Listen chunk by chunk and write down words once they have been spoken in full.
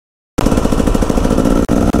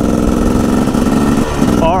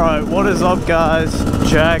is up, guys?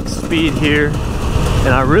 Jack Speed here, and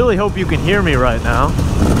I really hope you can hear me right now.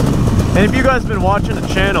 And if you guys have been watching the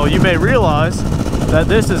channel, you may realize that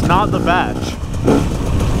this is not the batch.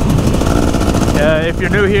 If you're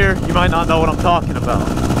new here, you might not know what I'm talking about.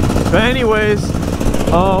 But anyways,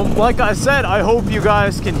 like I said, I hope you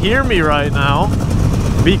guys can hear me right now,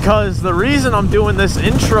 because the reason I'm doing this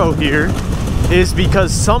intro here is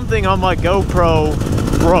because something on my GoPro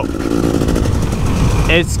broke.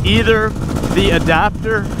 It's either the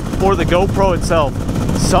adapter or the GoPro itself.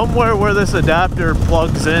 Somewhere where this adapter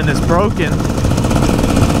plugs in is broken,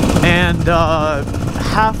 and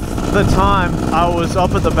half the time I was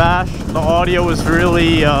up at the bash, the audio was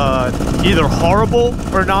really either horrible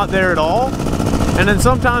or not there at all, and then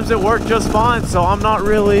sometimes it worked just fine. So I'm not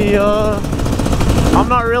really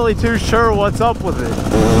too sure what's up with it.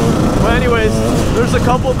 But anyways, there's a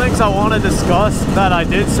couple things I want to discuss that I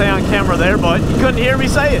did say on camera there, but you couldn't hear me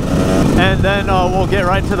say it. And then we'll get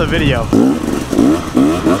right to the video.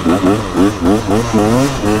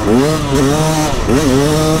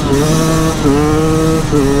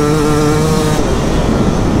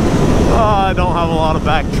 I don't have a lot of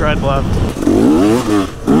back tread left.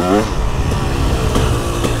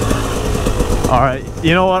 Alright,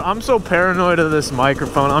 you know what? I'm so paranoid of this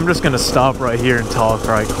microphone, I'm just gonna stop right here and talk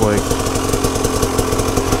right quick.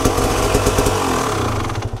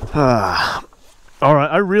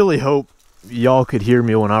 Alright, I really hope y'all could hear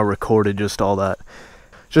me when I recorded just all that.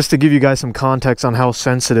 Just to give you guys some context on how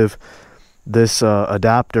sensitive this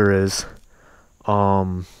adapter is.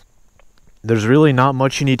 There's really not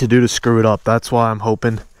much you need to do to screw it up. That's why I'm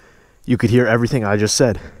hoping you could hear everything I just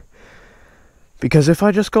said. Because if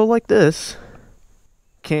I just go like this,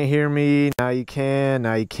 can't hear me, now you can,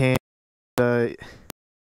 now you can't. Oh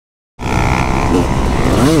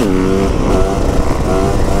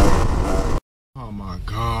my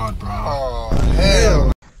god, bro. Oh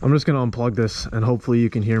hell. I'm just gonna unplug this and hopefully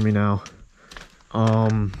you can hear me now.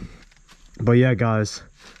 But yeah, guys,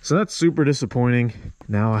 so that's super disappointing.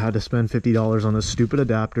 Now I had to spend $50 on this stupid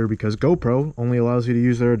adapter because GoPro only allows you to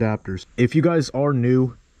use their adapters. If you guys are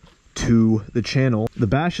new to the channel, the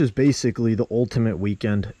bash is basically the ultimate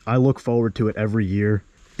weekend. I look forward to it every year.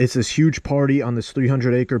 It's this huge party on this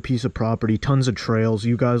 300-acre piece of property, tons of trails.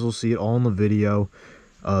 You guys will see it all in the video.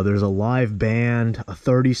 There's a live band, a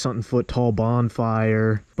 30-something foot tall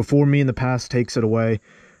bonfire. Before me in the past takes it away,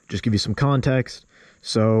 just give you some context.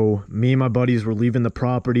 So me and my buddies were leaving the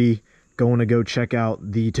property, going to go check out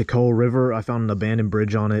the Toccoa River. I found an abandoned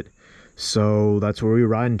bridge on it. So that's where we were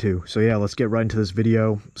riding to. So yeah, let's get right into this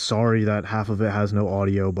video. Sorry that half of it has no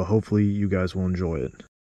audio, but hopefully you guys will enjoy it.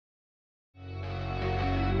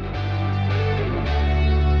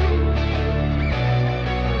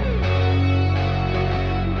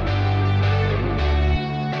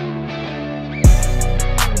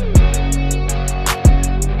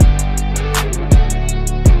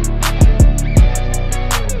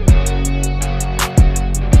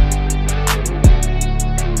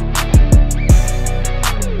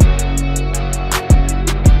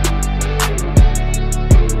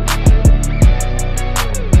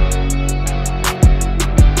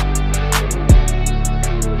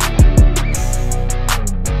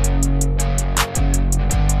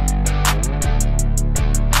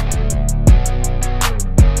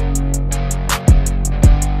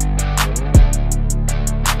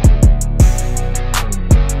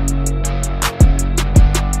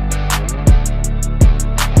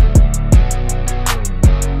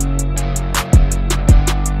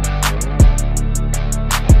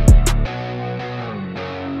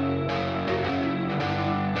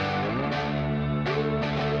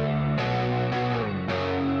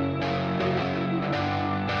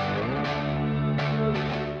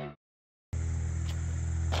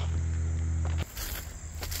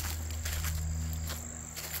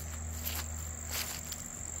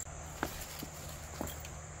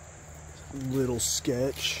 Little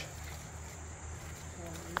sketch.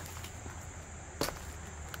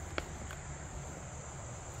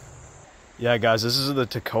 Yeah, guys, this is the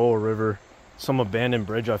Toccoa River. Some abandoned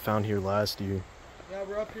bridge I found here last year. Yeah,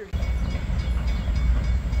 we're up here.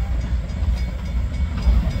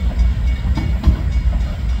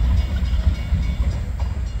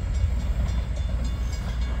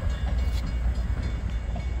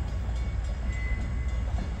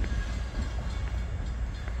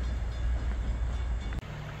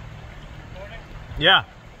 Yeah.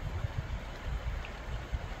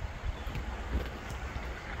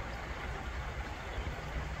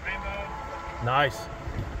 Rainbow. Nice.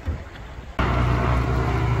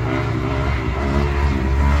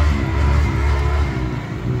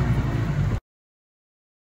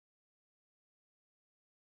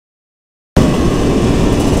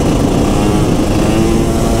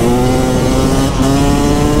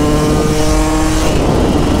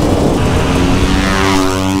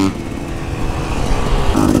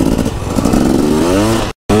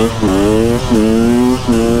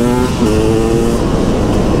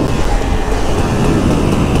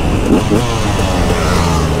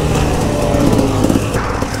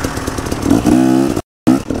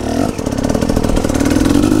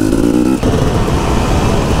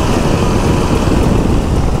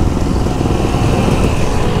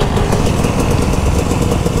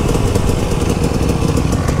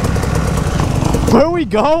 Where are we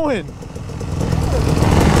going?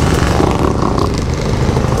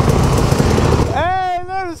 Hey,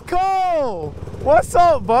 there's Cole! What's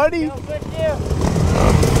up, buddy?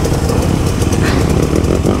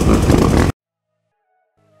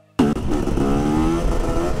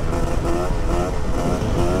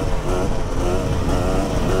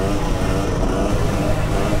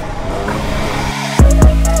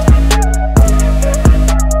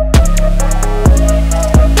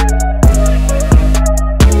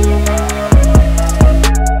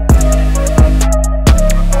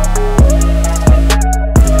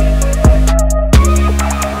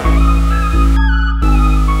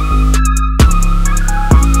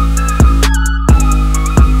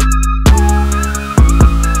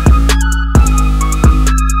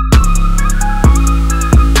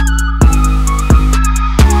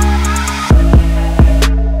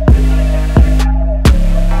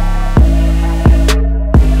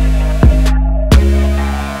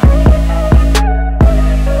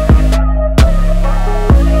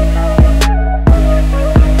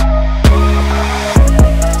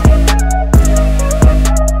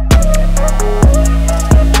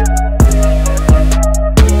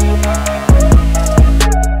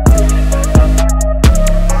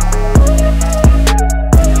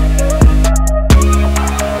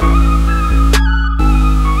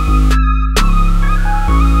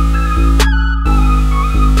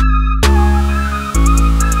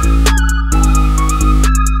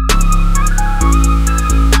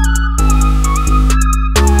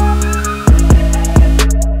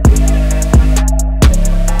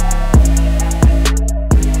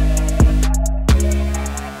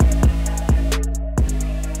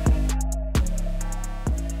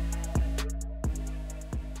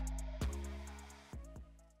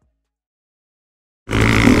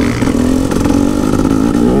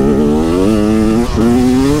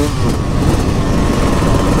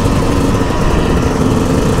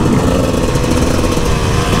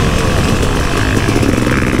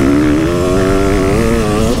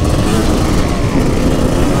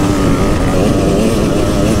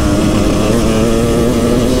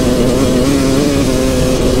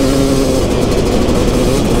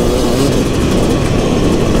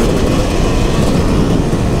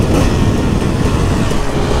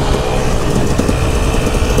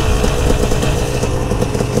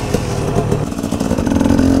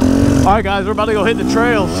 Alright guys, we're about to go hit the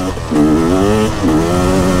trails.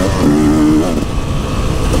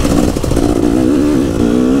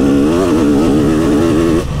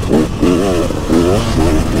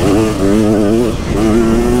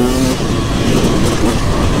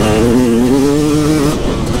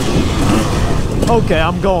 Okay,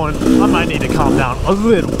 I'm going. I might need to calm down a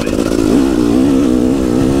little bit.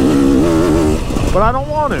 But I don't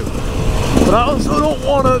want to. But I also don't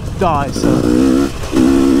want to die, so...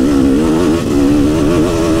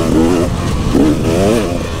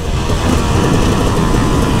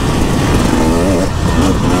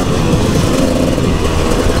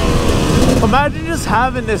 Imagine just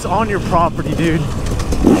having this on your property, dude.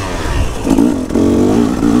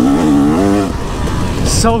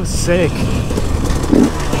 So sick.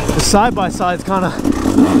 The side-by-sides kind of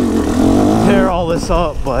tear all this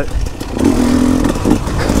up, but...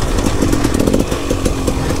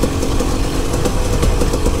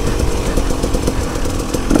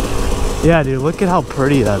 yeah, dude, look at how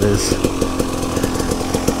pretty that is.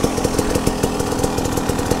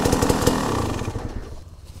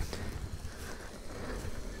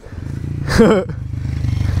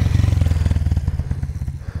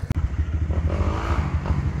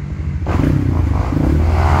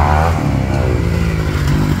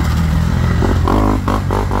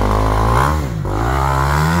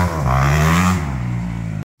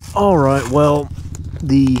 All right, well,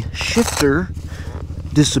 the shifter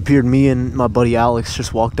disappeared. Me and my buddy Alex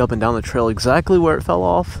just walked up and down the trail exactly where it fell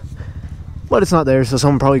off, but it's not there, so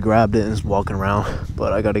someone probably grabbed it and is walking around.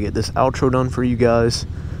 But I got to get this outro done for you guys,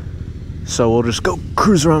 so we'll just go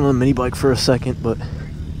cruise around on the mini bike for a second. But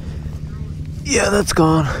yeah, that's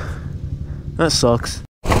gone. That sucks.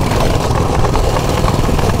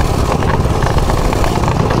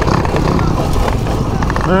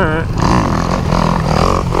 All right.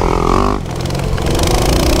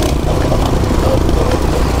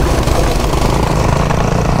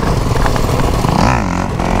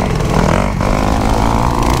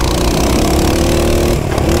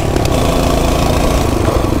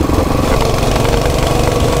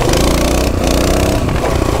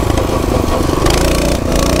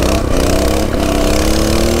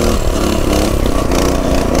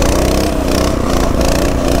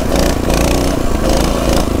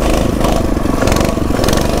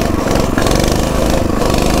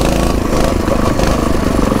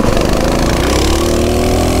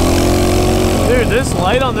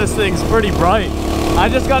 light on this thing's pretty bright. I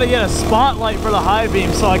just got to get a spotlight for the high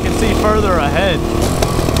beam so I can see further ahead.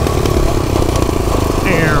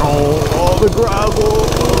 Oh, the gravel.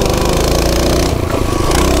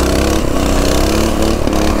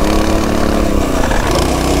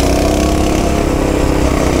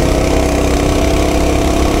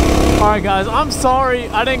 Alright guys, I'm sorry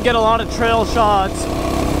I didn't get a lot of trail shots.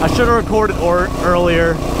 I should have recorded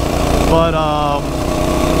earlier, but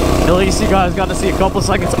at least you guys got to see a couple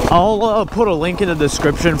seconds. I'll put a link in the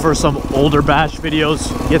description for some older bash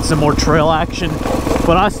videos, get some more trail action.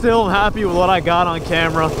 But I still am happy with what I got on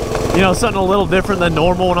camera. You know, something a little different than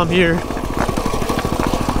normal when I'm here.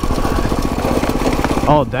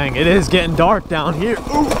 Oh dang, it is getting dark down here.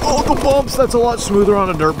 Ooh, oh, the bumps, that's a lot smoother on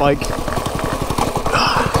a dirt bike.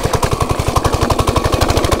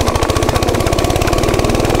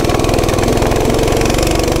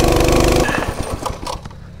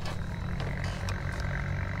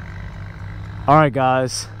 Alright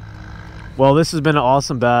guys, well this has been an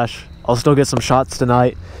awesome bash. I'll still get some shots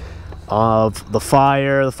tonight of the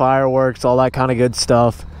fire, the fireworks, all that kind of good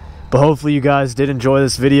stuff. But hopefully you guys did enjoy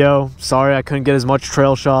this video. Sorry I couldn't get as much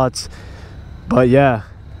trail shots, but yeah,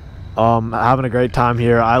 having a great time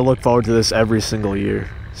here. I look forward to this every single year.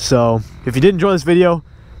 So if you did enjoy this video,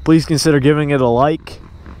 please consider giving it a like,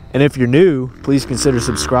 and if you're new, please consider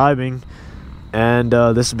subscribing. And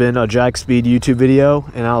this has been a Jack Speed YouTube video,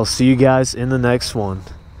 and I'll see you guys in the next one.